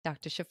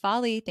Dr.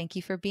 Shefali, thank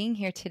you for being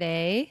here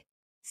today.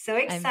 So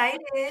I'm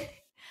excited.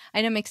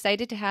 and I'm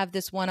excited to have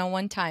this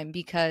one-on-one time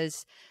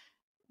because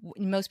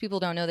most people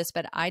don't know this,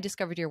 but I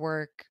discovered your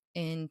work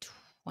in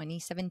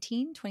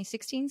 2017,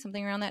 2016,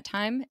 something around that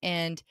time.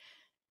 And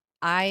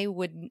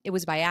it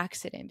was by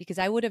accident because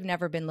I would have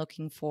never been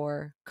looking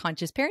for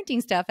conscious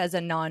parenting stuff as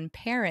a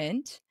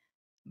non-parent.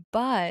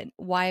 But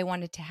why I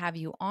wanted to have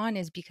you on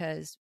is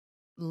because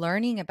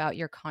learning about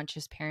your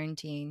conscious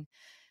parenting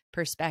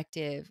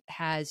perspective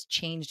has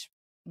changed.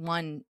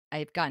 One,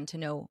 I've gotten to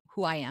know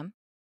who I am.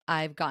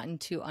 I've gotten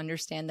to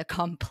understand the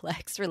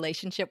complex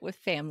relationship with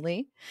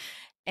family.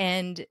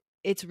 And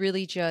it's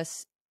really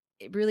just,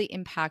 it really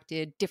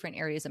impacted different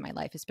areas of my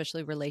life,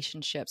 especially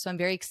relationships. So I'm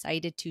very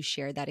excited to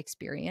share that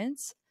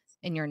experience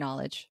and your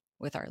knowledge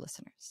with our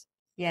listeners.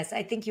 Yes,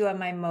 I think you are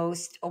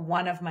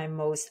one of my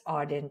most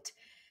ardent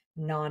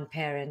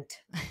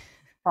non-parent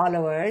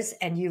followers,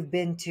 and you've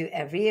been to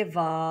every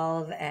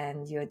Evolve,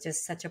 and you're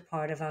just such a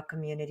part of our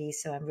community.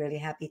 So I'm really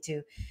happy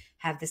to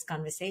have this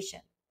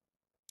conversation.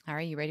 All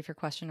right, you ready for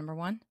question number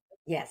one?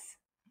 Yes.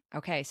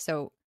 Okay,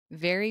 so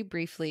very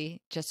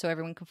briefly, just so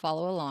everyone can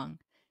follow along,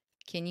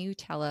 can you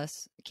tell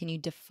us, can you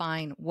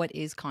define what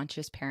is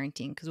conscious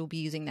parenting? Because we'll be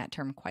using that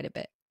term quite a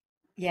bit.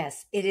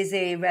 Yes, it is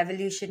a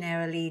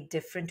revolutionarily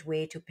different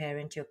way to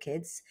parent your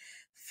kids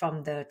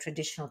from the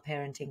traditional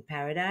parenting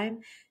paradigm.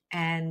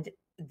 And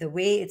the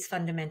way it's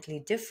fundamentally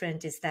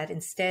different is that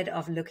instead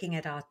of looking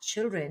at our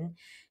children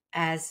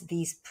as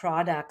these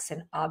products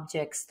and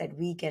objects that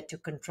we get to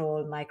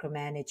control,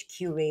 micromanage,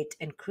 curate,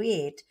 and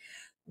create,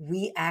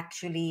 we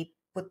actually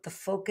put the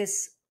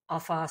focus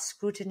of our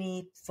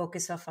scrutiny,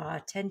 focus of our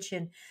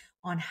attention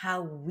on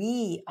how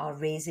we are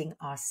raising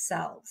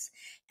ourselves.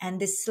 And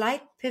this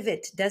slight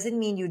pivot doesn't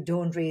mean you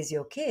don't raise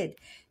your kid,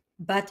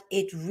 but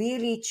it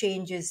really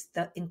changes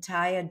the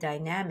entire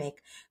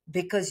dynamic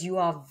because you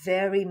are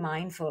very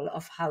mindful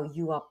of how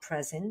you are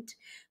present,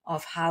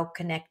 of how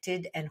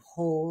connected and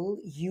whole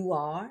you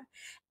are,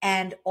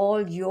 and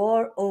all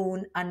your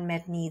own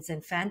unmet needs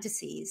and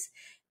fantasies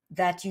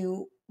that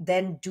you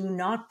then do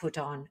not put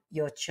on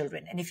your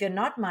children. And if you're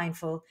not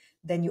mindful,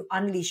 then you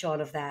unleash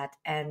all of that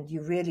and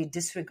you really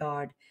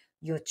disregard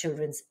your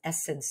children's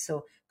essence.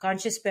 So,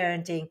 conscious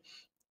parenting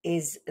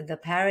is the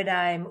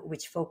paradigm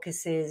which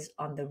focuses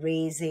on the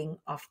raising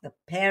of the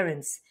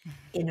parent's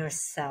inner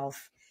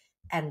self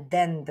and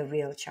then the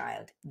real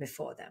child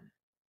before them.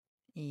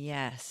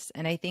 Yes.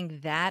 And I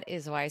think that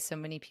is why so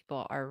many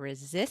people are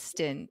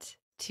resistant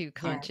to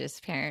Yeah. conscious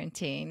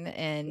parenting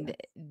Yeah. and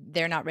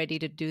they're not ready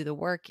to do the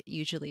work,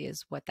 usually,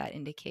 is what that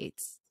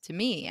indicates to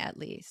me, at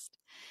least.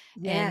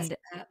 Yes, And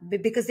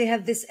because they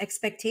have this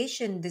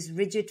expectation, this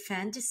rigid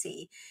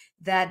fantasy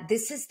that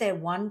this is their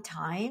one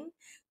time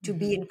to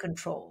be mhm, in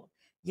control.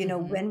 You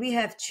know, mhm, when we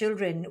have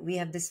children, we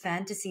have this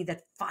fantasy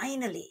that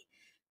finally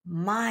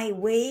my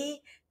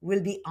way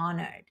will be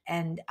honored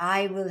and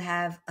I will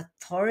have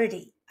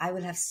authority, I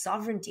will have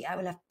sovereignty, I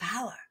will have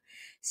power.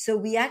 So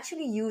we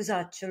actually use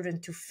our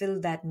children to fill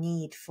that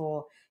need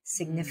for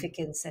mm,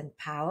 significance and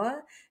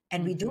power.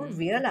 And we don't mhm.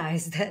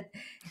 realize that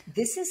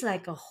this is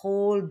like a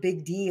whole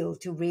big deal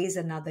to raise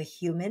another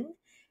human.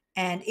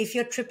 And if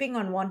you're tripping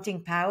on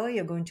wanting power,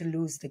 you're going to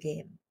lose the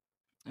game.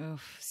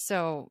 Oof.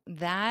 So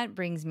that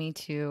brings me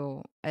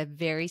to a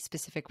very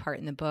specific part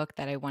in the book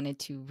that I wanted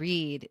to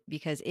read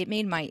because it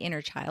made my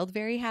inner child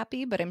very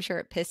happy, but I'm sure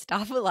it pissed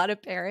off a lot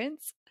of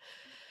parents.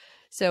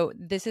 So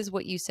this is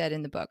what you said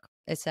in the book.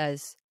 It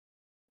says,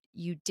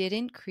 "You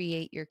didn't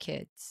create your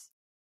kids.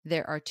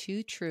 There are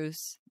two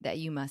truths that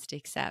you must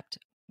accept.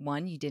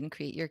 One, you didn't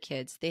create your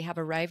kids. They have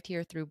arrived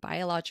here through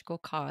biological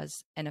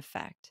cause and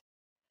effect.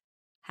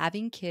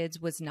 Having kids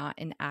was not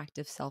an act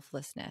of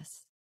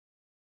selflessness.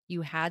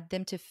 You had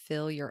them to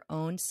fill your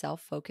own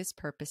self focused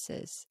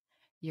purposes.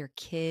 Your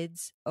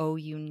kids owe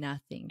you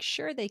nothing.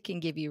 Sure, they can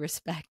give you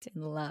respect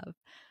and love,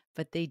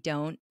 but they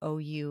don't owe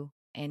you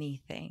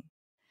anything."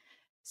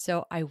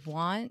 So,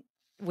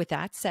 with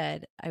that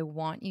said, I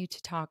want you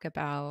to talk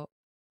about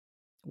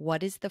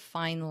what is the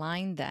fine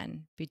line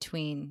then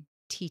between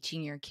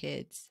teaching your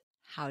kids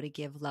how to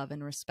give love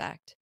and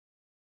respect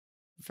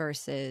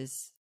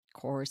versus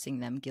coercing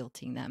them,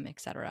 guilting them,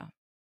 etc.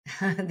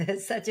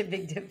 There's such a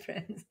big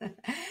difference.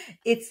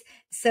 It's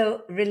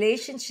so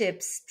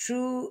relationships,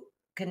 true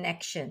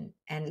connection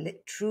and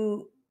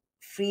true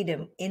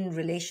freedom in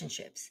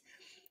relationships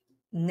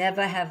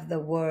never have the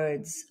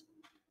words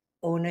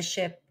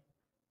ownership,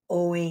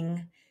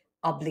 owing,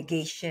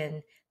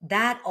 obligation.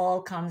 That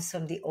all comes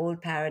from the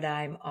old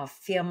paradigm of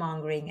fear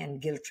mongering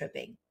and guilt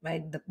tripping,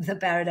 right? The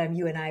paradigm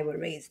you and I were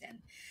raised in.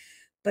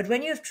 But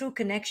when you have true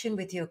connection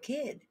with your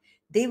kid,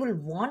 they will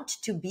want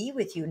to be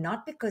with you,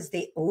 not because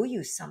they owe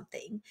you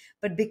something,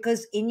 but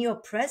because in your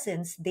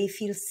presence, they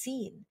feel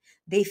seen,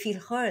 they feel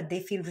heard,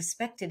 they feel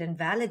respected and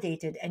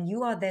validated, and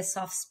you are their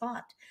soft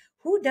spot.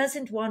 Who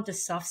doesn't want a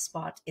soft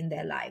spot in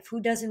their life?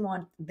 Who doesn't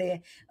want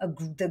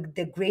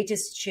the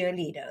greatest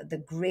cheerleader, the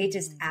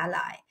greatest Mhm.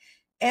 ally?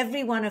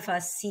 Every one of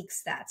us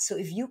seeks that. So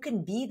if you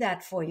can be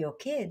that for your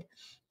kid,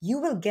 you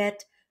will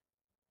get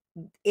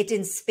it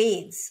in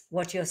spades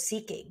what you're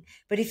seeking.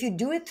 But if you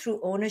do it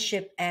through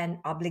ownership and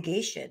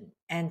obligation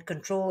and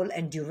control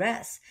and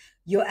duress,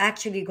 you're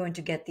actually going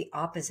to get the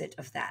opposite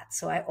of that.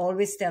 So I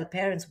always tell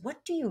parents,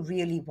 what do you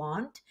really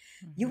want?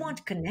 You Mm-hmm.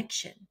 want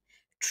connection,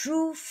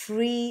 true,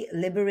 free,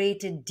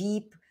 liberated,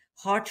 deep,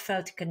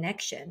 heartfelt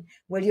connection.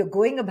 Well, you're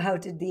going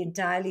about it the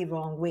entirely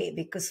wrong way,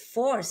 because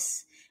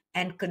force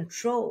and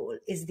control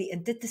is the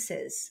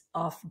antithesis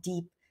of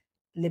deep,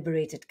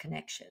 liberated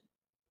connection.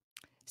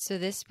 So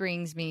this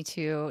brings me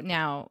to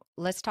now,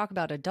 let's talk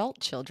about adult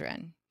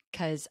children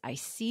because I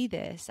see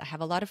this. I have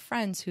a lot of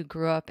friends who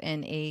grew up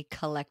in a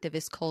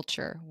collectivist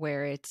culture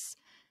where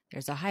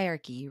there's a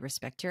hierarchy, you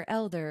respect your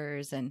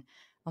elders, and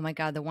oh my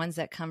God, the ones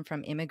that come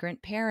from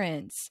immigrant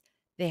parents,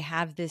 they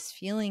have this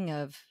feeling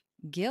of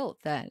guilt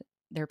that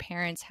their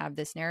parents have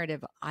this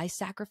narrative, I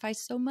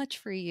sacrificed so much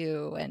for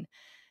you. And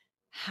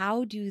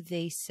how do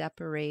they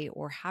separate,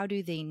 or how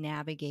do they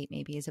navigate,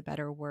 maybe is a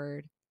better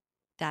word,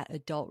 that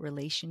adult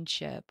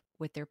relationship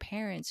with their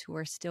parents who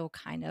are still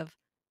kind of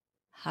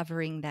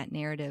hovering that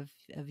narrative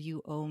of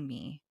you owe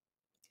me?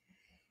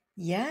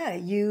 Yeah,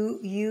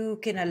 you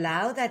can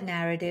allow that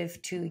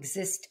narrative to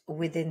exist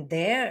within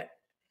their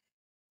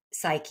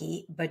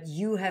psyche, but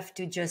you have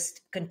to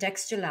just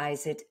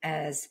contextualize it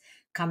as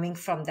coming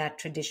from that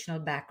traditional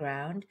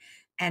background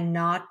and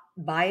not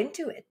buy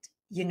into it.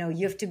 You know,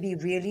 you have to be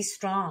really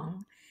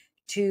strong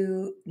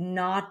to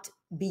not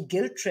be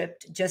guilt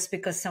tripped just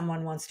because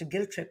someone wants to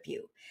guilt trip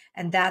you.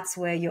 And that's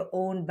where your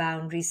own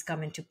boundaries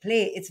come into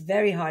play. It's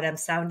very hard. I'm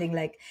sounding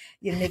like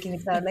you're making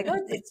it sound like,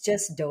 oh, it's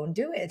just don't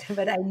do it.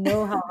 But I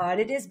know how hard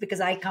it is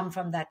because I come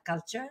from that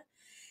culture.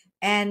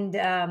 And,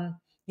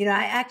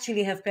 I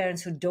actually have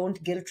parents who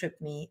don't guilt trip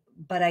me,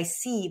 but I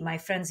see my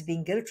friends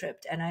being guilt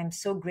tripped. And I'm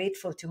so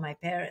grateful to my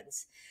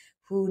parents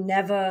who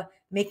never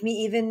make me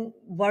even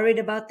worried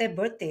about their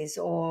birthdays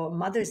or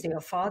Mother's Day or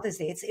Father's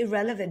Day. It's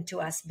irrelevant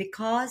to us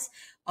because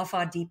of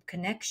our deep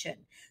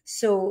connection.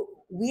 So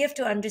we have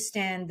to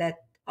understand that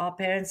our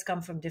parents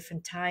come from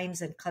different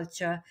times and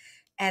culture,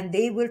 and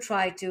they will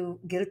try to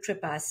guilt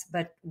trip us,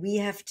 but we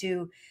have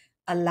to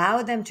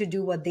allow them to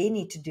do what they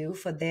need to do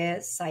for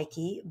their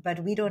psyche,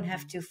 but we don't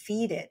have Mhm. to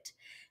feed it.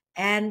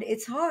 And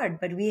it's hard,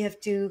 but we have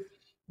to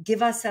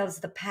give ourselves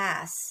the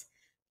pass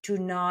to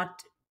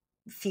not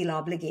feel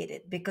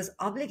obligated, because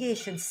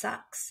obligation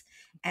sucks.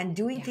 And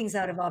doing Yeah. things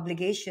out of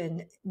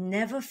obligation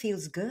never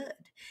feels good.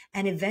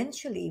 And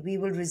eventually we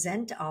will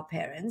resent our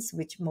parents,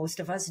 which most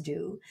of us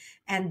do,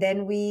 and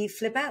then we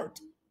flip out.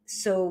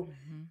 So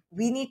Hmm.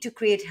 we need to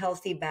create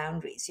healthy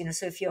boundaries.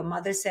 So if your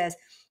mother says,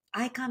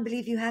 I can't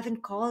believe you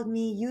haven't called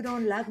me, you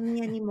don't love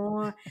me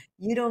anymore,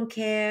 you don't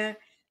care,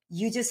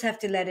 you just have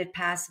to let it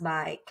pass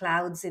by,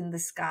 clouds in the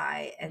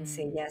sky, and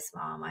say, Mm. yes,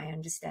 mom, I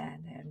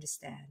understand, I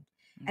understand.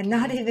 And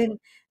not Okay. even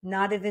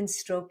not even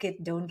stroke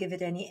it, don't give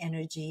it any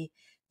energy.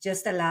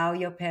 Just allow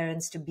your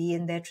parents to be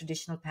in their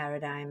traditional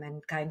paradigm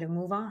and kind of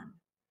move on.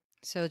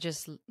 So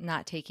just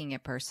not taking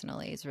it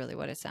personally is really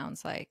what it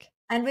sounds like.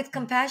 And with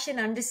compassion,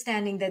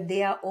 understanding that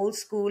they are old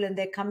school and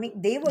they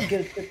were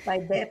guilt tripped by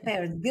their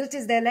parents. Guilt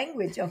is their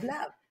language of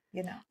love.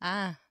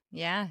 Ah,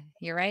 yeah,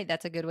 you're right.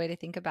 That's a good way to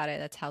think about it.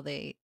 That's how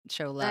they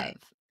show Right.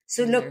 love.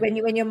 So And look, they're,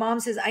 when your mom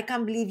says, I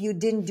can't believe you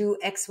didn't do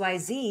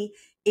XYZ,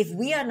 if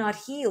we Mhm. are not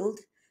healed,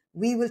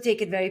 we will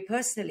take it very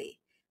personally.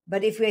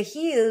 But if we're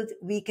healed,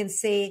 we can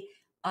say,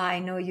 I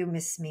know you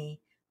miss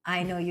me.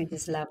 I know you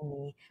just love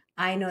me.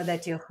 I know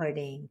that you're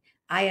hurting.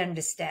 I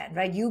understand,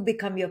 right? You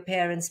become your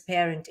parents'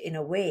 parent in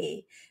a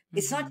way.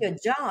 It's not Mhm. your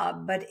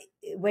job, but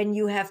when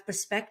you have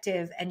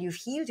perspective and you've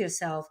healed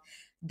yourself,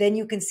 then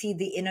you can see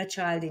the inner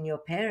child in your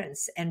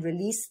parents and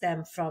release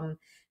them from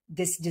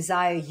this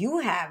desire you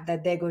have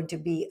that they're going to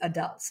be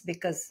adults,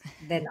 because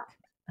they're not.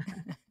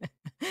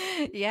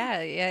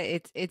 Yeah, yeah,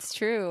 it's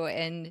true.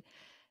 And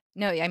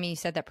no, I mean, you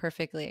said that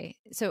perfectly.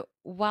 So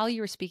while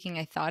you were speaking,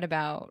 I thought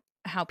about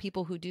how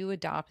people who do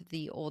adopt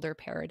the older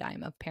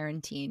paradigm of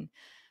parenting,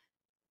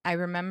 I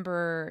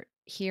remember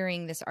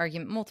hearing this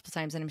argument multiple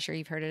times, and I'm sure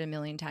you've heard it a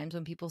million times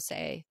when people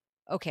say,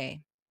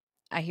 okay,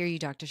 I hear you,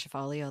 Dr.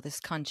 Shefali, all this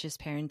conscious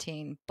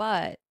parenting,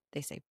 but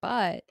they say,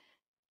 but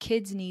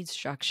kids need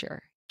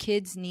structure.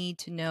 Kids need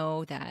to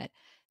know that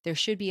there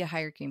should be a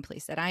hierarchy in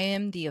place, that I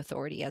am the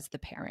authority as the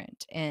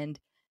parent. And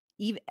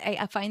even,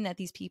 I find that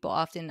these people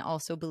often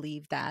also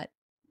believe that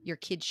your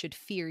kid should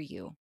fear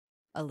you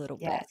a little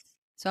bit. Yes.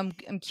 So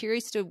I'm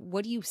curious to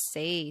what do you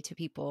say to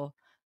people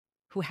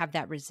who have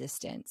that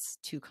resistance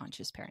to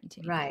conscious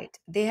parenting? Right.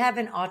 They have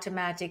an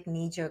automatic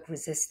knee jerk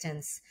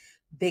resistance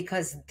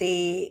because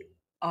they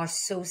are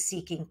so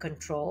seeking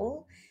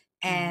control.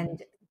 Mm-hmm.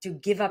 And to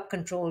give up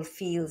control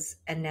feels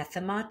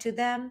anathema to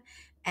them.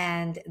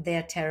 And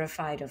they're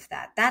terrified of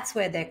that. That's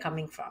where they're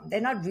coming from. They're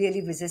not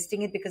really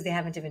resisting it because they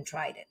haven't even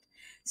tried it.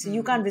 So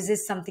you Mm. can't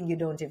resist something you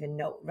don't even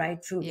know,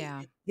 right? Truly.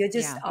 Yeah. You're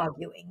just Yeah.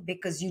 arguing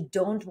because you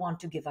don't want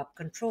to give up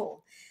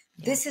control.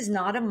 Yeah. This is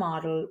not a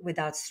model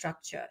without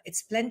structure.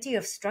 It's plenty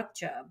of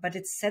structure, but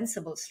it's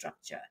sensible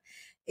structure.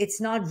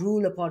 It's not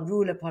rule upon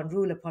rule upon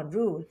rule upon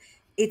rule.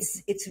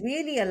 It's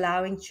really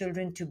allowing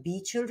children to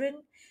be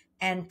children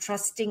and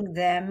trusting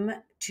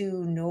them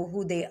to know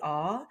who they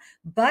are,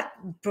 but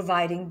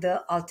providing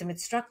the ultimate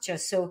structure.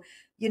 So,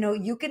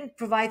 you can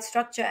provide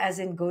structure as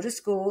in go to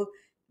school,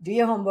 do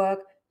your homework,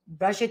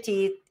 brush your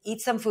teeth,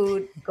 eat some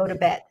food, go to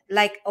bed,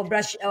 like, or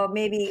brush, or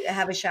maybe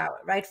have a shower,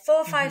 right? Four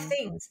or five Mm-hmm.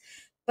 things.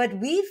 But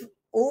we've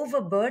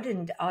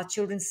overburdened our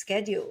children's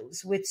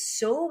schedules with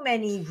so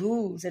many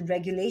rules and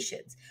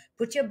regulations.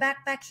 Put your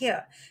backpack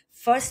here.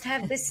 First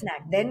have this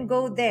snack, then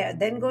go there,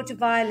 then go to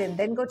violin,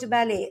 then go to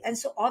ballet. And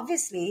so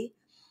obviously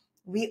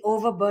we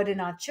overburden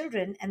our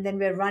children, and then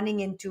we're running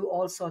into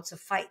all sorts of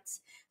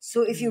fights.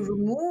 So if you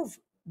remove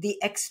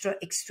the extra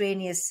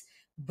extraneous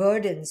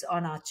burdens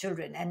on our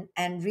children,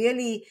 and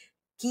really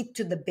keep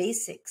to the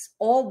basics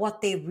or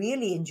what they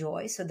really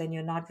enjoy, so then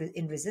you're not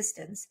in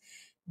resistance,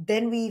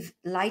 then we've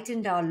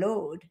lightened our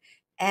load,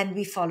 and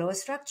we follow a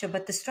structure.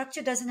 But the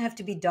structure doesn't have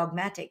to be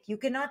dogmatic. You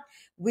cannot,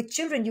 with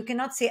children, you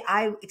cannot say,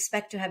 I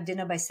expect to have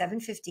dinner by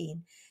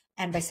 7:15,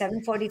 and by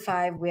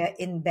 7:45 we're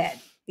in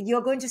bed.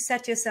 You're going to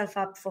set yourself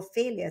up for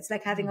failure. It's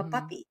like having a Mm-hmm.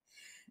 puppy.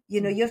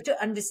 You have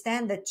to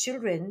understand that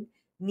children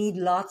need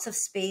lots of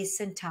space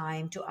and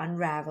time to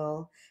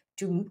unravel,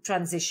 to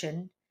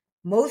transition.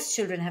 Most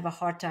children have a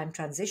hard time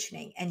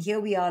transitioning. And here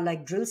we are,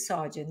 like drill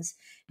sergeants,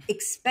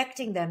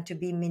 expecting them to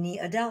be mini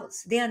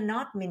adults. They are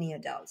not mini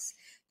adults.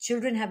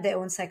 Children have their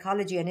own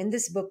psychology. And in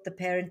this book, The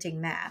Parenting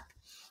Map,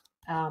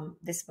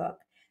 this book,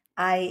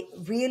 I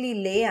really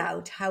lay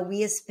out how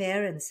we as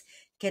parents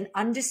can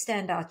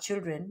understand our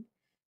children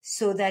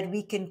so that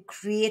we can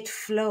create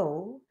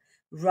flow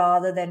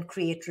rather than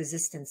create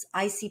resistance.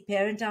 I see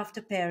parent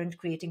after parent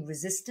creating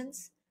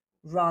resistance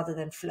rather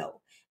than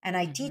flow. And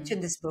I teach Mm-hmm.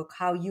 in this book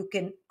how you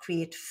can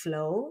create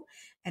flow.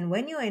 And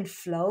when you're in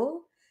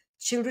flow,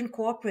 children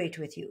cooperate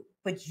with you,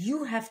 but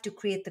you have to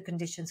create the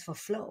conditions for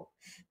flow.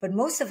 But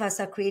most of us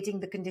are creating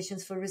the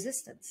conditions for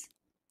resistance.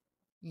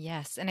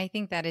 Yes. And I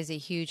think that is a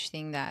huge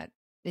thing that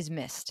is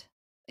missed,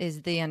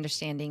 is the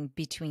understanding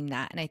between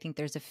that. And I think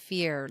there's a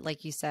fear,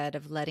 like you said,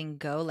 of letting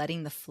go,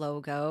 letting the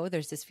flow go.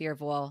 There's this fear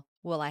of, well,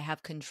 will I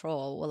have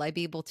control? Will I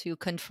be able to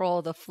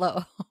control the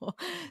flow?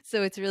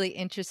 So it's really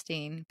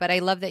interesting. But I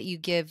love that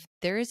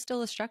there is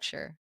still a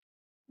structure.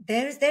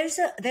 There's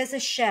a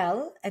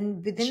shell,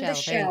 and within the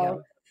Shell, there you shell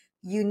go.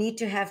 you need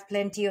to have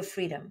plenty of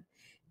freedom.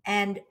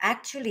 And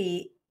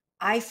actually,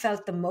 I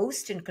felt the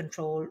most in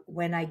control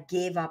when I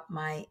gave up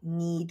my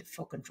need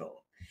for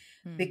control,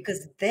 Hmm.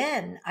 because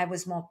then I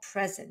was more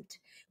present.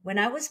 When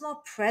I was more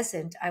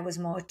present, I was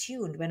more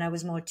attuned. When I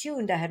was more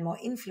attuned, I had more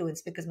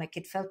influence because my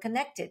kid felt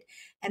connected.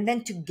 And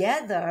then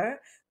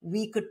together,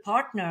 we could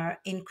partner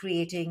in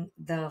creating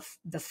the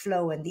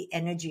flow and the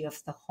energy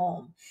of the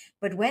home.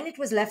 But when it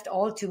was left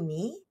all to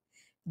me,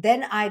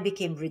 then I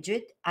became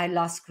rigid. I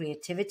lost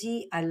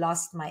creativity. I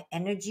lost my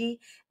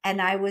energy.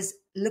 And I was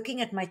looking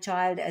at my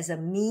child as a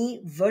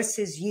me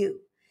versus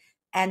you.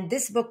 And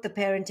this book, The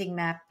Parenting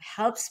Map,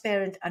 helps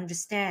parent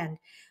understand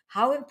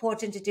how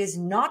important it is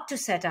not to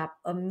set up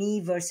a me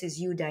versus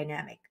you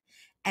dynamic,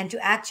 and to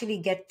actually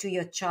get to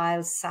your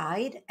child's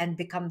side and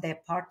become their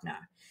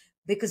partner.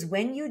 Because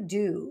when you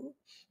do,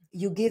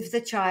 you give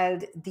the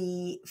child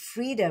the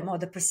freedom or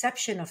the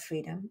perception of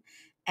freedom,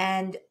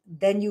 and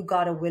then you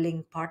got a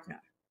willing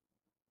partner.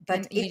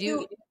 And But if you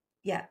do, you,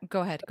 yeah,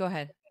 go ahead, go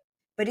ahead.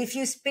 but if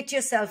you spit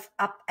yourself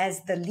up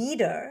as the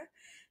leader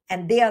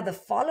and they are the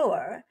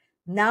follower,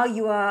 now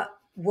you are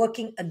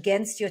working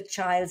against your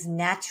child's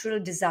natural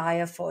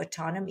desire for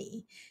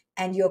autonomy,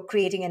 and you're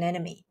creating an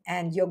enemy,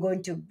 and you're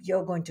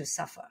going to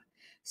suffer.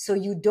 So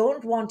you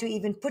don't want to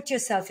even put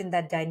yourself in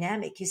that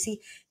dynamic. You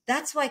see,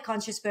 that's why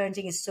conscious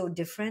parenting is so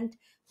different,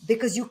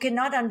 because you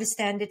cannot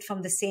understand it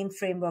from the same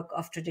framework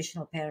of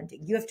traditional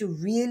parenting. You have to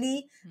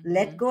really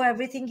let Hmm. go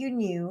everything you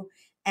knew.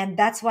 And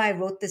that's why I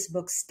wrote this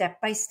book step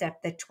by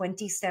step. There are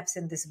 20 steps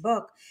in this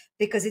book,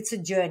 because it's a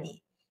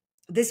journey.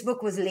 This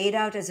book was laid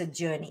out as a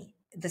journey.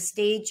 The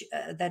stage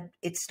that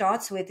it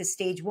starts with is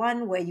stage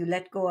one, where you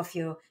let go of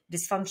your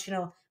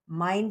dysfunctional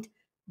mind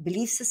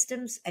belief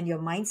systems and your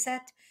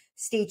mindset.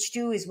 Stage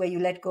two is where you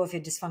let go of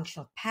your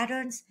dysfunctional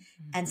patterns.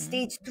 And Hmm.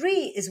 stage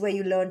three is where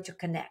you learn to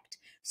connect.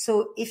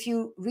 So if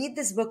you read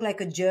this book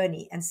like a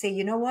journey and say,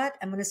 you know what,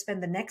 I'm going to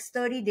spend the next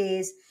 30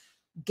 days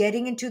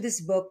getting into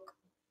this book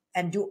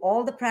and do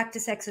all the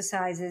practice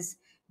exercises,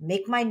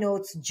 make my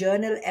notes,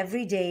 journal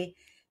every day.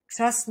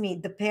 Trust me,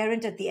 the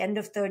parent at the end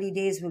of 30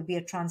 days will be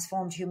a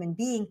transformed human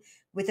being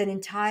with an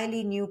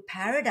entirely new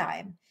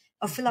paradigm,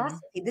 a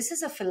Hmm. philosophy. This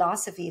is a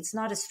philosophy, it's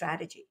not a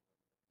strategy.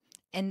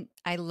 And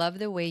I love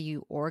the way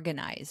you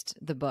organized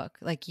the book.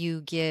 Like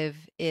you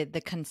give it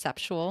the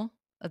conceptual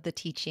of the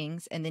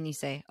teachings, and then you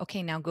say,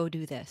 okay, now go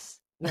do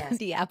this, Yes,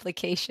 the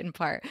application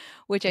part,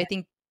 which I yes,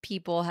 think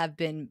people have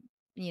been,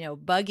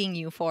 bugging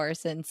you for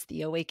since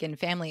the Awakened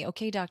family.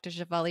 Okay, Dr.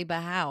 Shefali,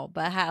 but how?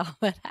 But how?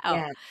 But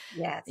how? yes,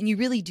 yes. And you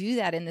really do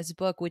that in this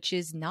book, which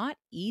is not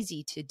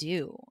easy to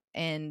do.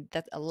 And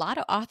that a lot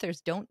of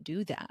authors don't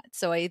do that.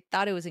 So I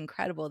thought it was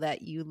incredible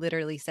that you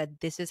literally said,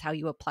 this is how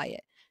you apply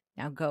it.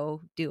 Now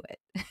go do it.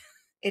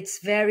 It's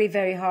very,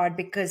 very hard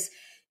because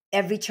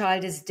every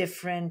child is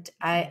different.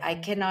 I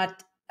Mhm.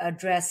 cannot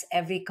address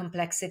every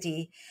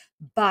complexity,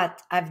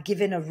 but I've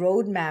given a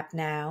roadmap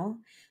now.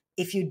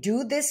 If you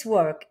do this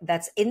work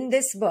that's in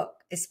this book,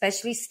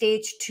 especially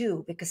stage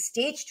 2, because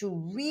stage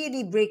 2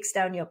 really breaks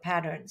down your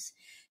patterns.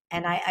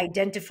 And I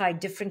identify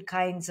different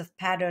kinds of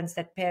patterns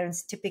that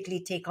parents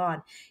typically take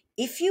on.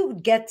 If you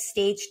get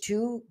stage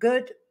 2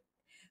 good,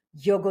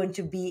 you're going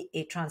to be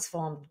a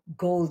transformed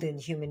golden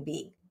human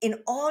being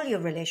in all your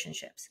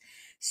relationships.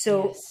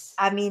 So, Yes.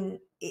 I mean,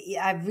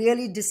 I've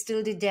really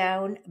distilled it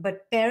down,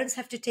 but parents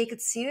have to take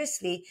it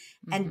seriously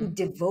and be Hmm.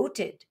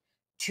 devoted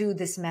to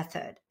this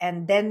method,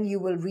 and then you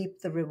will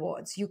reap the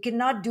rewards. You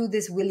cannot do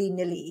this willy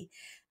nilly,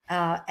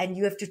 and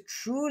you have to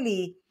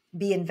truly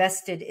be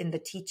invested in the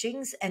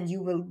teachings, and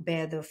you will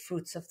bear the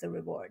fruits of the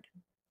reward.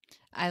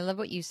 I love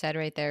what you said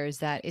right there is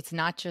that it's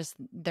not just,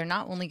 they're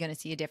not only going to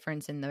see a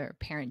difference in their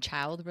parent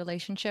child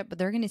relationship, but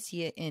they're going to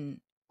see it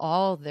in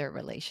all their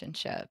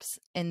relationships.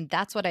 And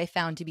that's what I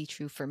found to be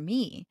true for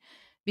me.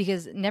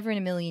 Because never in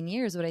a million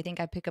years would I think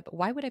I pick up,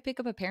 why would I pick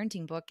up a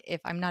parenting book if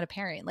I'm not a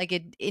parent? Like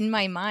it, in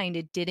my mind,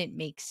 it didn't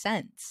make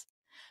sense.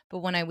 But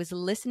when I was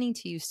listening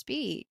to you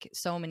speak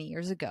so many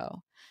years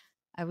ago,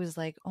 I was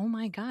like, oh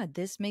my God,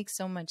 this makes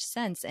so much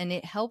sense. And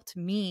it helped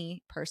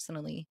me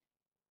personally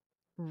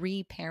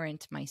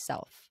reparent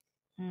myself.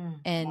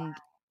 Mm. And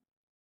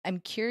I'm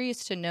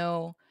curious to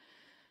know,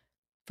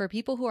 for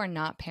people who are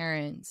not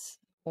parents,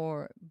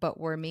 or but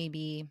were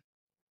maybe,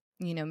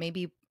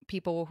 maybe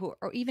people who,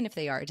 or even if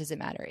they are, it doesn't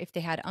matter, if they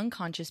had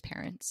unconscious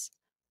parents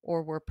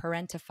or were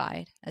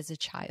parentified as a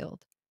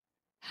child,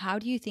 how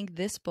do you think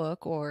this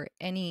book or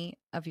any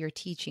of your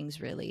teachings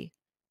really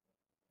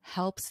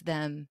helps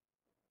them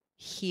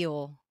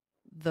heal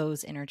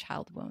those inner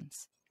child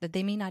wounds that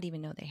they may not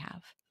even know they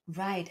have?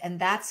 Right. And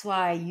that's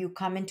why you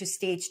come into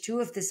stage 2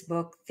 of this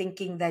book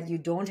thinking that you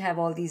don't have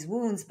all these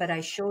wounds, but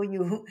I show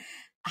you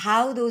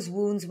how those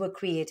wounds were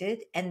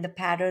created and the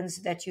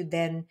patterns that you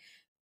then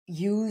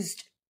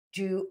used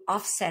to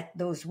offset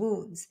those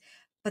wounds.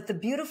 But the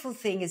beautiful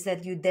thing is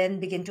that you then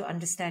begin to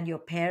understand your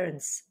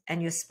parents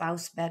and your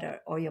spouse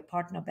better or your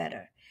partner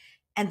better.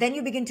 And then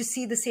you begin to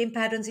see the same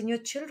patterns in your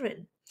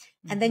children.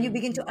 And then you Mm-hmm.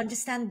 begin to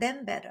understand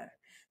them better.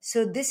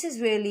 So, this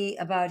is really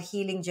about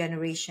healing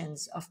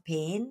generations of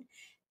pain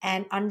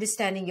and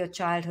understanding your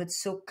childhood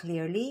so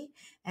clearly,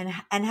 and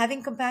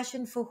having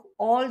compassion for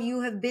all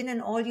you have been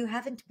and all you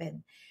haven't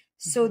been.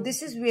 So, Mm-hmm.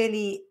 this is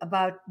really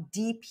about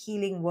deep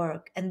healing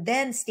work. And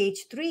then,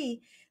 stage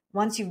 3,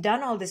 once you've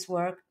done all this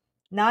work,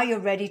 now you're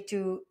ready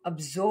to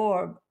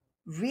absorb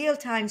real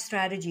time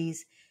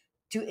strategies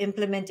to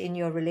implement in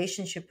your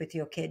relationship with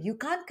your kid. You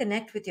can't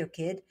connect with your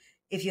kid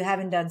if you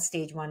haven't done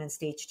stage 1 and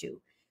stage 2.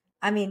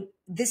 I mean,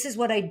 this is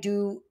what I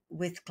do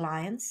with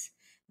clients.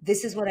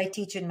 This is what I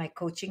teach in my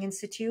coaching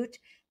institute.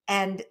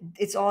 And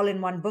it's all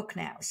in one book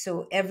now.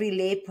 So every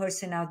lay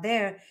person out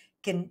there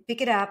can pick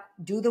it up,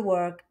 do the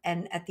work,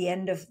 and at the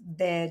end of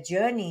their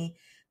journey,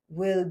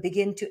 will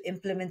begin to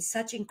implement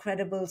such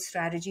incredible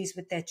strategies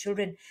with their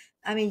children.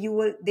 I mean,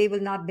 they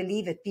will not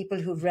believe it. People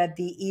who've read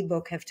the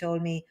ebook have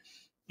told me,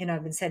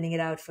 I've been sending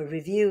it out for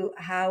review,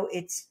 how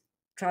it's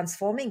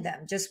transforming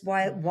them just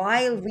Mm-hmm.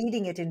 while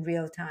reading it in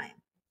real time.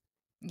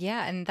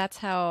 Yeah, and that's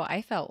how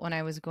I felt when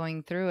I was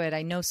going through it.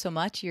 I know so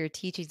much of your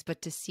teachings,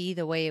 but to see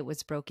the way it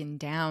was broken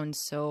down,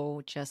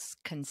 so just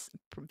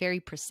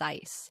very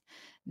precise,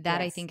 that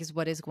I Yes, think is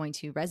what is going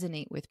to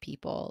resonate with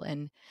people.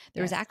 And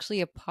there was yes, actually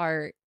a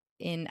part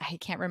in, I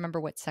can't remember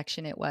what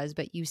section it was,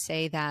 but you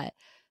say that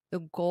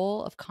the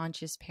goal of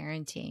conscious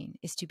parenting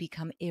is to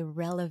become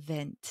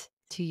irrelevant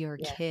to your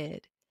yes,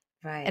 kid.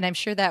 And right, I'm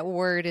sure that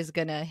word is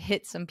going to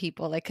hit some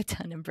people like a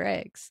ton of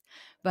bricks.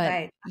 But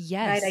right,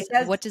 right. yes, I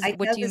what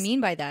tell do you this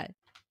mean by that?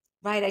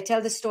 Right. I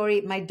tell the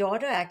story. My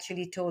daughter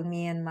actually told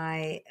me and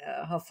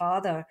her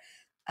father,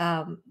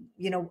 I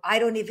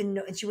don't even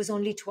know, and she was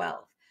only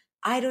 12.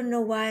 I don't know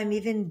why I'm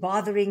even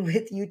bothering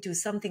with you two,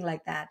 something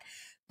like that.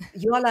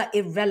 You all are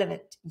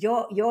irrelevant.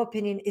 Your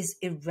opinion is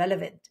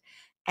irrelevant.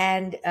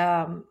 And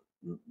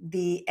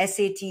the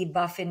SAT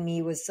buff in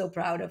me was so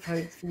proud of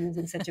her for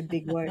using such a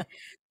big word.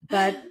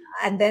 But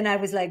and then I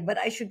was like, but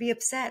I should be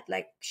upset.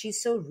 Like,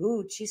 she's so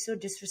rude, she's so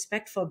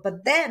disrespectful.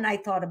 But then I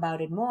thought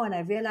about it more and I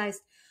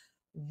realized,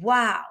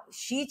 wow,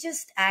 she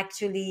just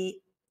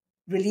actually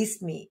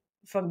released me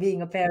from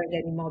being a parent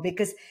anymore,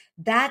 because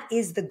that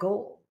is the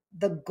goal.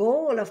 The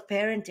goal of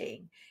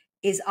parenting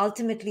is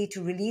ultimately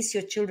to release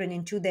your children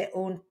into their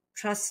own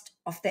trust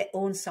of their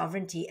own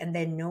sovereignty and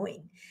their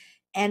knowing.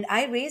 And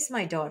I raised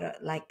my daughter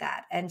like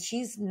that, and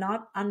she's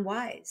not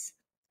unwise.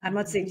 I'm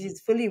not saying Mhm.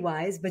 she's fully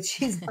wise, but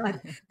she's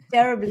not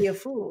terribly a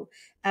fool.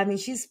 I mean,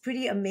 she's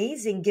pretty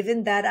amazing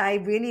given that I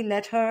really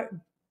let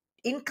her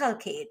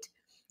inculcate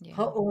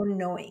her Yeah. own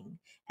knowing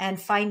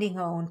and finding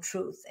her own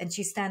truth. And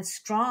she stands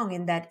strong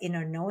in that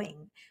inner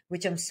knowing,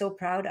 which I'm so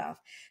proud of.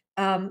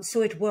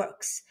 So it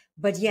works.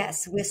 But Yeah.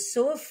 yes, we're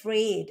so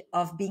afraid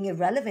of being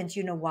irrelevant.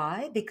 You know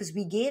why? Because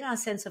we gain our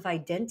sense of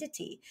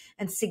identity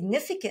and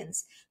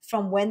significance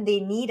from when they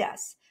need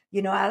us.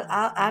 Mhm.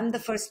 I'm the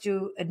first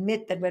to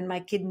admit that when my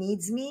kid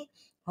needs me,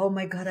 oh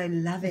my God, I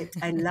love it.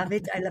 I love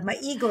it. I love, my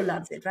ego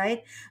loves it,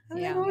 right? I'm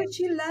like, Yeah. oh,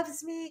 she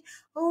loves me.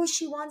 Oh,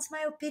 she wants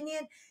my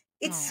opinion.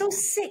 It's so Oh.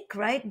 sick,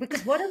 right?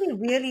 Because what are we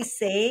really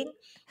saying?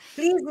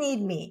 Please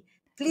need me.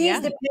 Please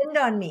Yeah. depend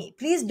on me.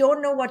 Please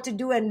don't know what to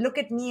do and look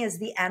at me as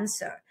the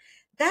answer.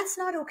 That's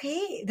not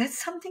okay. That's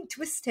something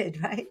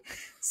twisted, right?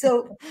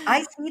 So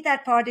I see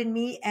that part in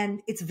me,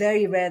 and it's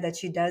very rare that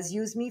she does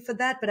use me for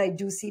that. But I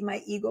do see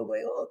my ego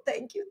going, oh,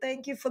 thank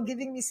you for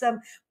giving me some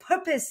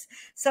purpose,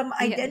 some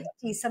Yeah.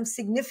 identity, some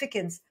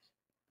significance.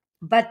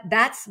 But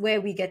that's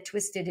where we get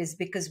twisted, is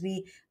because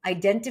we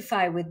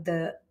identify with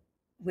the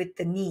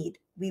need.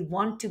 We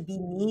want to be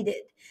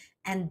needed,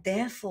 and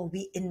therefore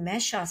we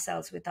enmesh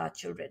ourselves with our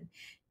children,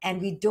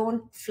 and we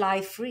don't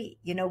fly free.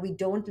 We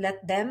don't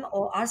let them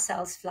or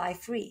ourselves fly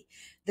free.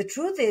 The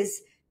truth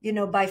is,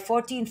 by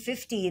 14,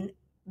 15,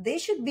 they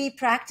should be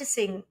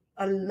practicing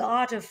a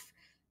lot of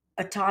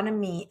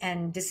autonomy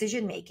and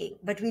decision making,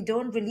 but we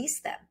don't release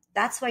them.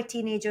 That's why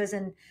teenagers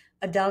and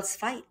adults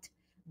fight,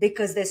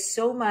 because there's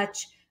so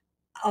much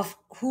of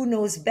who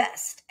knows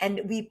best,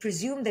 and we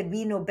presume that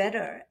we know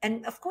better,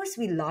 and of course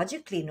we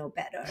logically know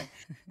better,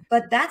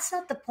 but that's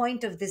not the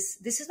point of this.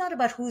 This is not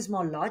about who's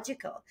more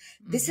logical.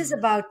 This is Hmm.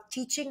 about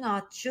teaching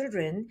our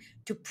children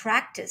to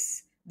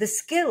practice the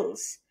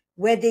skills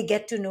where they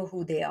get to know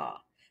who they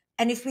are.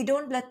 And if we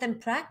don't let them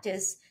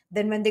practice,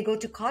 then when they go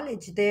to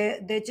college,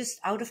 they're just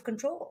out of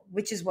control,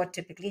 which is what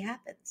typically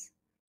happens.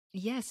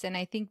 Yes, and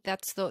I think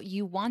that's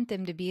you want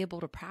them to be able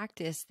to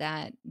practice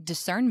that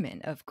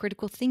discernment of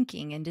critical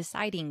thinking and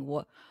deciding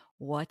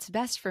what's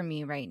best for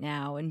me right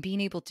now and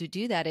being able to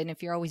do that. And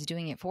if you're always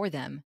doing it for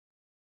them,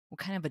 what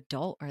kind of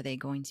adult are they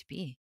going to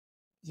be?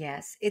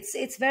 Yes,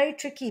 it's very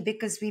tricky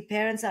because we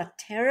parents are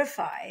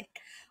terrified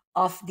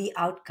of the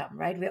outcome,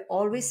 right? We're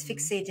always Hmm.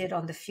 fixated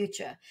on the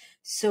future.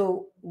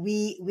 So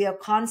we are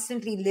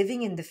constantly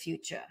living in the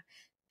future.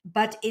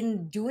 But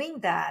in doing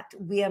that,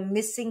 we are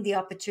missing the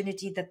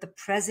opportunity that the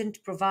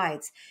present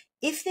provides.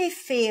 If they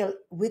fail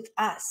with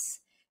us,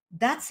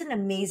 that's an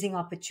amazing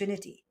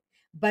opportunity.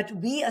 But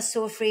we are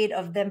so afraid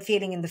of them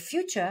failing in the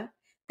future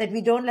that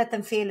we don't let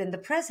them fail in the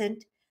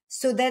present.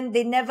 So then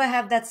they never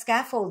have that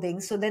scaffolding.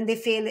 So then they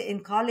fail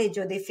in college,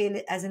 or they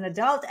fail as an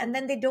adult, and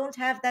then they don't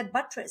have that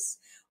buttress,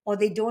 or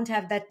they don't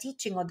have that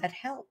teaching or that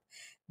help.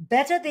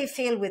 Better they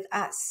fail with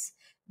us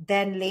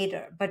than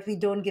later, but we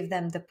don't give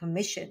them the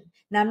permission.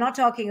 Now, I'm not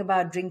talking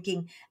about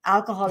drinking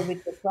alcohol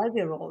with the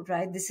 12-year-old,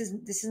 right? This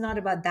is not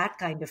about that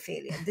kind of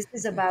failure. This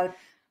is about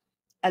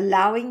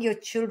allowing your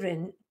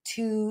children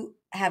to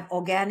have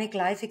organic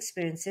life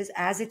experiences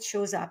as it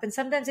shows up. And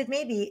sometimes it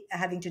may be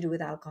having to do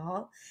with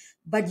alcohol,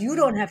 but you Hmm.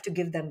 don't have to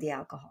give them the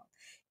alcohol.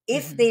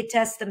 If Hmm. they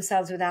test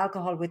themselves with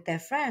alcohol with their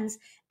friends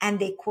and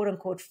they quote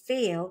unquote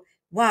fail,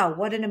 wow,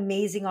 what an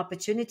amazing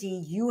opportunity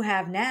you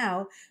have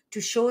now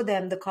to show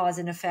them the cause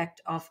and effect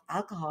of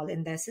alcohol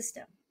in their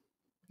system.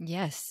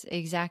 Yes,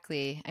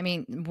 exactly. I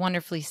mean,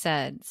 wonderfully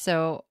said.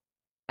 So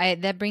I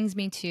that brings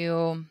me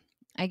to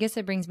I guess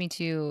it brings me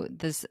to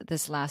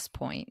this last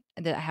point.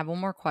 That I have one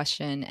more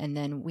question and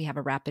then we have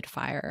a rapid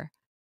fire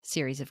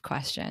series of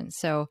questions.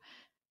 So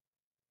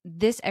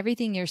this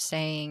everything you're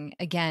saying,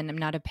 again, I'm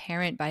not a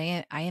parent, but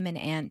I am an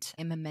aunt,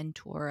 I'm a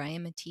mentor, I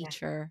am a Yeah,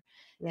 teacher,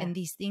 yeah. and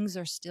these things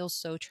are still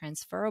so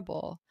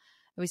transferable.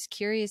 I was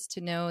curious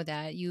to know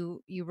that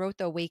you wrote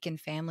The Awakened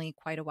Family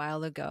quite a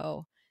while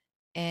ago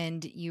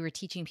and you were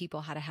teaching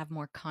people how to have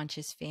more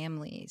conscious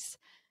families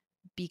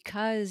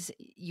because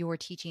your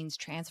teachings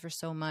transfer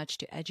so much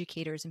to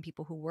educators and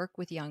people who work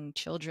with young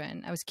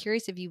children. I was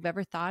curious if you've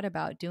ever thought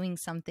about doing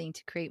something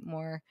to create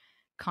more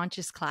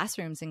conscious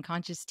classrooms and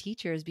conscious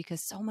teachers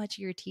because so much of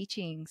your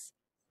teachings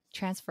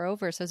transfer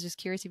over. So I was just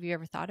curious if you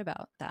ever thought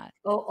about that.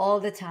 Oh, all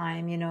the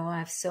time.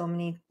 I've so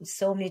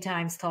many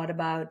times thought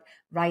about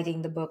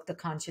writing the book, The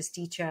Conscious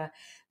Teacher.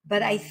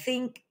 But I Mm.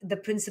 think the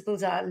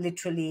principles are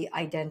literally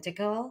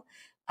identical.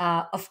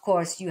 Of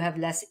course, you have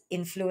less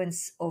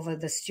influence over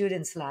the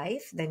student's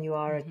life than you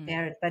are a Hmm.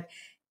 parent, but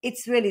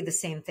it's really the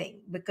same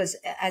thing, because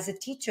as a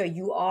teacher,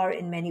 you are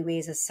in many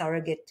ways a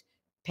surrogate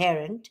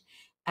parent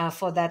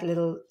for that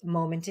little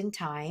moment in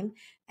time.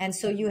 And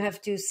so you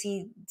have to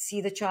see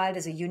the child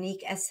as a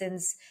unique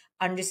essence,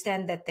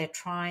 understand that they're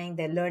trying,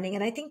 they're learning.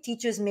 And I think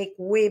teachers make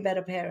way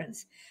better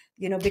parents,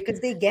 because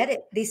they get it.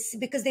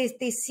 Because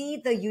they see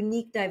the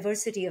unique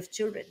diversity of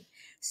children.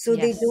 So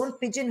they Yes. don't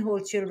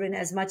pigeonhole children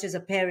as much as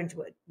a parent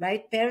would,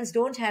 right? Parents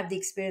don't have the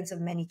experience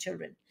of many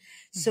children.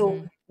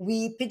 So Hmm.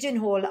 we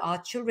pigeonhole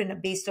our children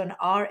based on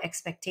our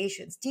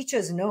expectations.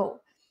 Teachers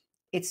know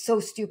it's so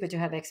stupid to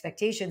have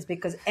expectations,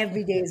 because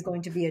every day is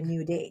going to be a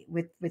new day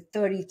with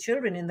 30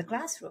 children in the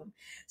classroom.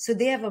 So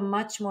they have a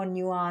much more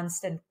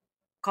nuanced and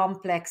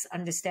complex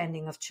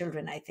understanding of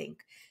children, I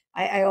think.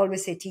 I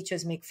always say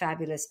teachers make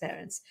fabulous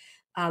parents.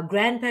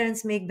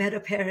 Grandparents make better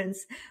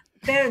parents.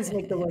 Parents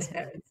make the worst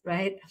parents,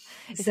 right?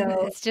 Isn't it,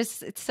 So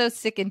it's so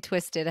sick and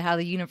twisted how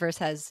the universe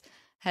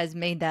has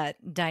made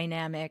that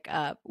dynamic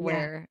up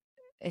yeah, where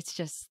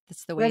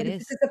It's the way Well, it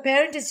is. because the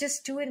parent is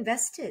just too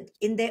invested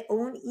in their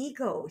own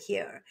ego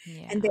here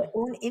and their Yeah.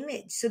 own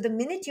image. So the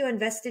minute you're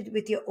invested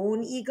with your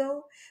own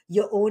ego,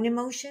 your own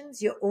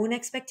emotions, your own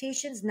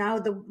expectations, now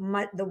the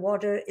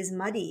water is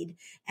muddied,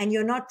 and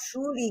you're not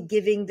truly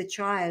giving the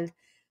child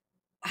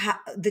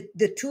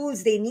the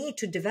tools they need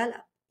to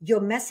develop.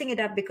 You're messing it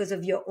up because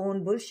of your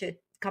own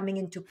bullshit coming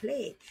into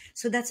play.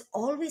 So that's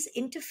always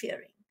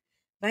interfering,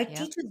 right?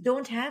 Yep. Teachers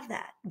don't have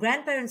that.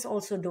 Grandparents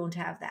also don't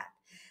have that.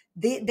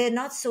 They're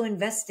not so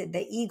invested.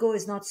 Their ego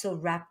is not so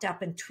wrapped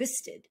up and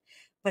twisted.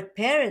 But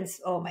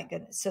parents, oh my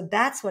goodness. So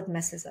that's what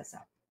messes us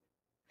up.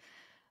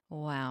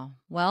 Wow.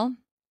 Well,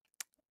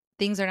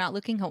 things are not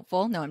looking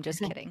hopeful. No, I'm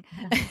just kidding.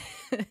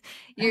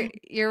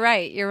 You're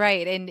right. You're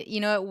right. And you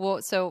know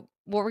what? So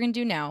what we're gonna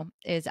do now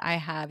is I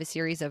have a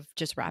series of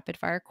just rapid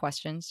fire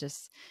questions.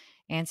 Just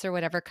answer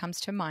whatever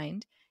comes to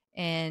mind,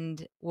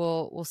 and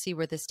we'll see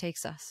where this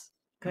takes us.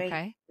 Great.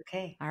 Okay.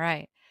 Okay. All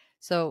right.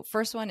 So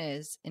first one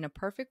is, in a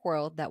perfect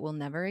world that will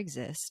never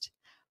exist,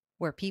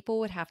 where people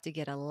would have to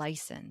get a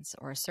license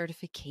or a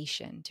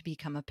certification to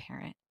become a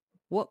parent,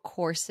 what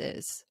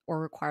courses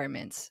or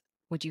requirements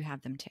would you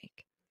have them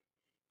take?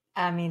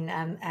 I mean,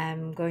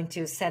 I'm going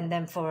to send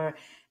them for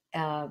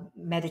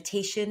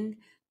meditation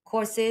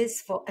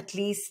courses for at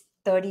least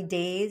 30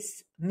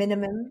 days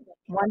minimum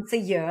once a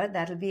year.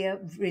 That'll be a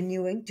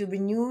renewing to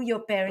renew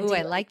your Ooh,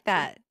 I parenting. like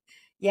that.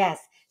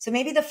 Yes. So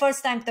maybe the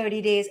first time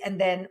 30 days and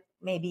then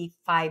maybe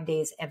 5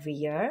 days every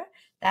year.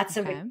 That's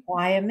a Okay.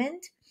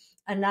 requirement.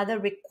 Another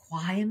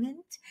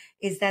requirement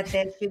is that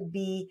there should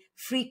be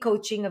free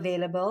coaching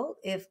available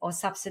if or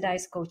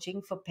subsidized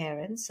coaching for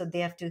parents. So they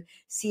have to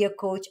see a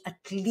coach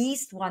at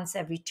least once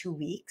every 2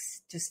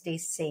 weeks to stay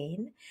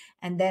sane.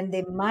 And then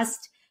they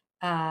must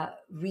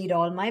read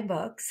all my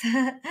books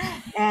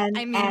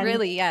I mean, and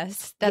really,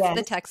 yes. That's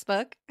the yes.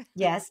 textbook.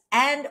 Yes,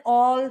 and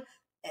all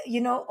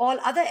all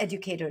other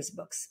educators'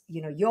 books.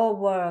 Your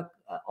work,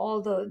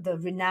 all the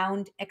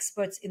renowned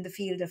experts in the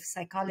field of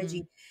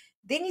Mm, psychology.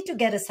 They need to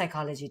get a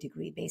psychology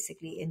degree,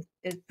 basically, in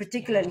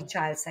particularly yeah.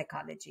 child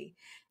psychology,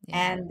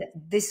 Yeah. and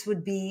this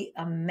would be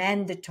a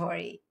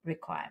mandatory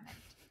requirement.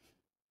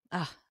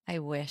 Oh, I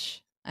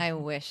wish. I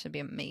wish it'd be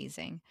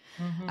amazing.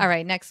 All Mhm.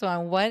 right, next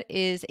one. What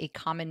is a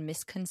common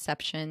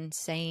misconception,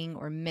 saying,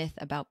 or myth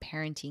about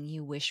parenting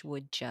you wish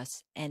would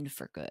just end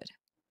for good?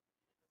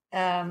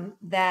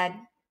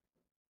 That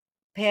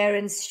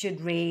parents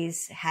should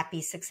raise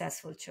happy,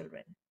 successful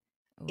children.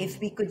 If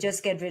we Ooh. could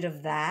just get rid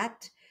of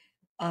that,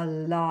 a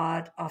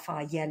lot of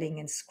our yelling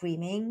and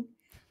screaming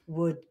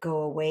would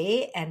go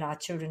away and our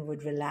children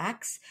would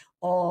relax.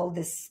 All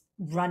this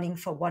running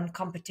for one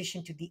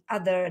competition to the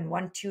other and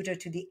one tutor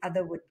to the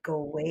other would go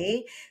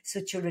away.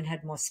 So children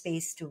had more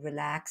space to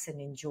relax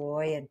and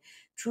enjoy and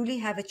truly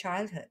have a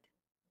childhood.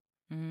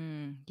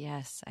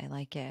 Yes, I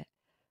like it.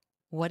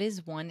 What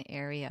is one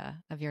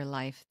area of your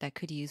life that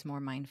could use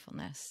more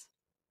mindfulness?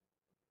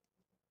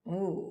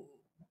 Ooh.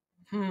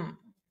 Hmm.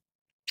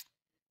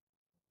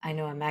 I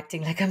know I'm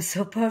acting like I'm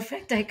so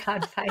perfect. I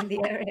can't find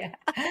the area.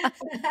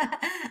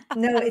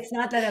 No, it's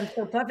not that I'm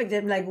so perfect.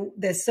 I'm like,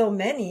 there's so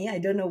many. I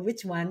don't know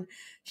which one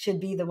should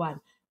be the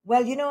one.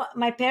 Well,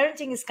 my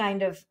parenting is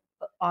kind of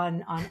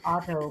on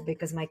auto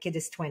because my kid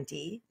is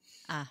 20.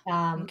 Ah,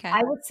 Um, okay.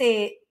 I would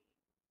say,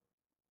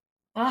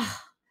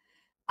 ah,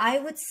 I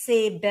would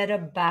say better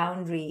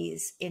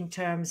boundaries in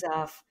terms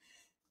of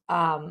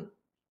um,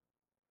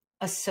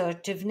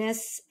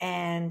 assertiveness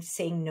and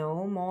saying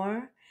no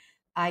more.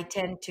 I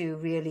tend to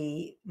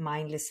really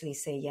mindlessly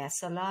say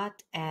yes a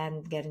lot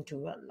and get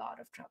into a lot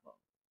of trouble.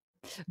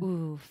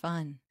 Ooh,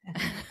 fun.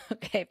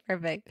 Okay,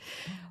 perfect.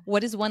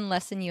 What is one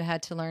lesson you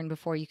had to learn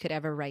before you could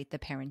ever write the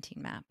parenting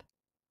map?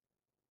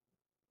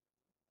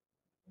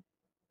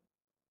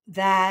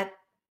 That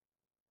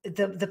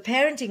the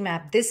parenting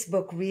map, this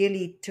book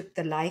really took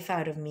the life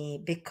out of me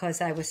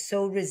because I was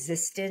so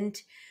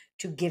resistant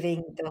to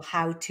giving the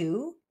how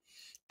to.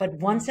 But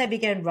once Mm, I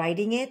began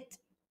writing it,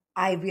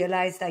 I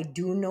realized I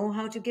do know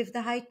how to give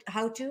the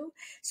how to.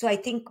 So I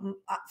think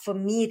for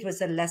me, it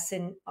was a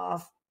lesson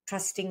of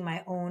trusting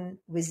my own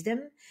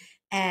wisdom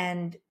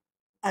and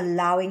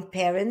allowing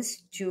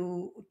parents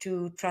to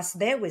trust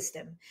their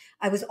wisdom.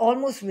 I was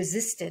almost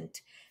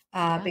resistant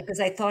yeah. because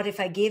I thought if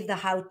I gave the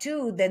how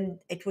to, then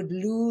it would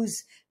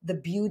lose the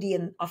beauty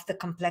of the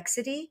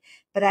complexity.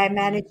 But I Mhm.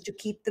 managed to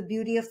keep the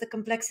beauty of the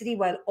complexity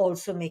while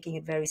also making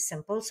it very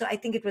simple. So I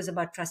think it was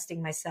about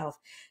trusting myself.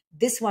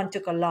 This one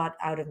took a lot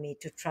out of me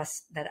to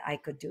trust that I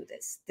could do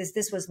this.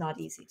 This was not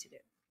easy to do.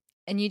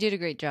 And you did a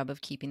great job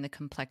of keeping the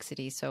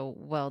complexity, so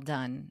well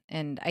done.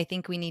 And I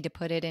think we need to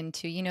put it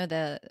into,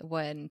 the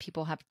when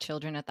people have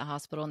children at the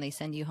hospital and they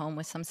send you home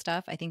with some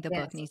stuff, I think the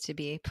book Yes, needs to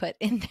be put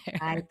in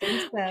I there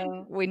think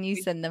so. when you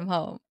send them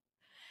home.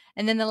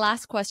 And then the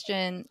last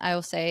question I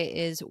will say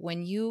is,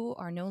 when you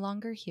are no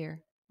longer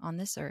here on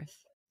this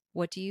earth,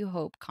 what do you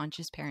hope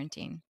conscious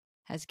parenting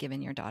has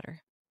given your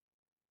daughter?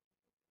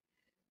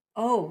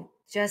 Oh,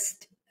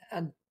 just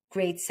a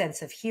great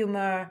sense of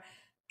humor,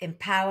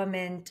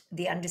 empowerment,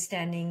 the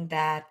understanding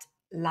that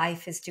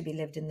life is to be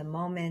lived in the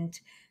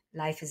moment,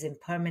 life is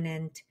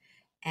impermanent,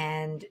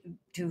 and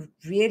to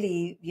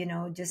really,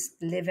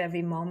 just live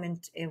every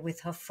moment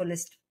with her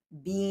fullest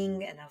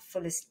being and her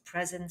fullest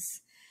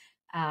presence,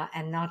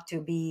 and not to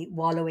be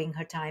wallowing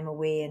her time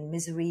away in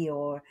misery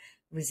or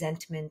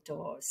resentment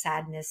or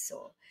sadness,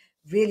 or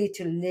really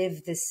to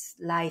live this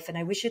life. And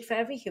I wish it for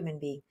every human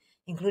being,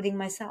 including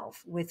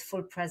myself, with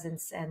full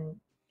presence and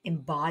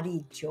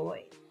embodied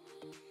joy.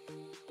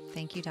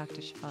 Thank you,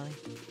 Dr. Shefali.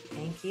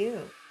 Thank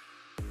you.